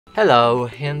Hello,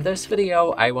 in this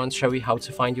video I want to show you how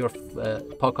to find your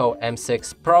POCO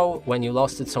M6 Pro when you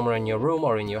lost it somewhere in your room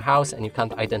or in your house and you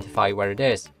can't identify where it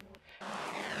is.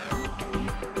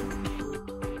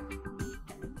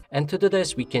 And to do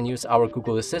this we can use our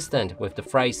Google Assistant with the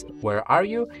phrase "Where are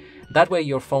you?" That way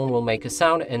your phone will make a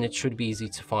sound and it should be easy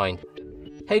to find.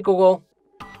 Hey Google,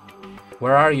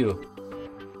 where are you?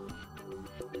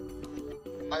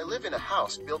 I live in a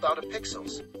house built out of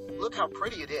pixels. Look how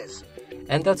pretty it is.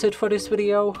 And that's it for this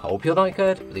video. Hope you like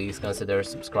it. Please consider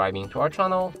subscribing to our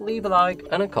channel, leave a like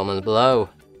and a comment below.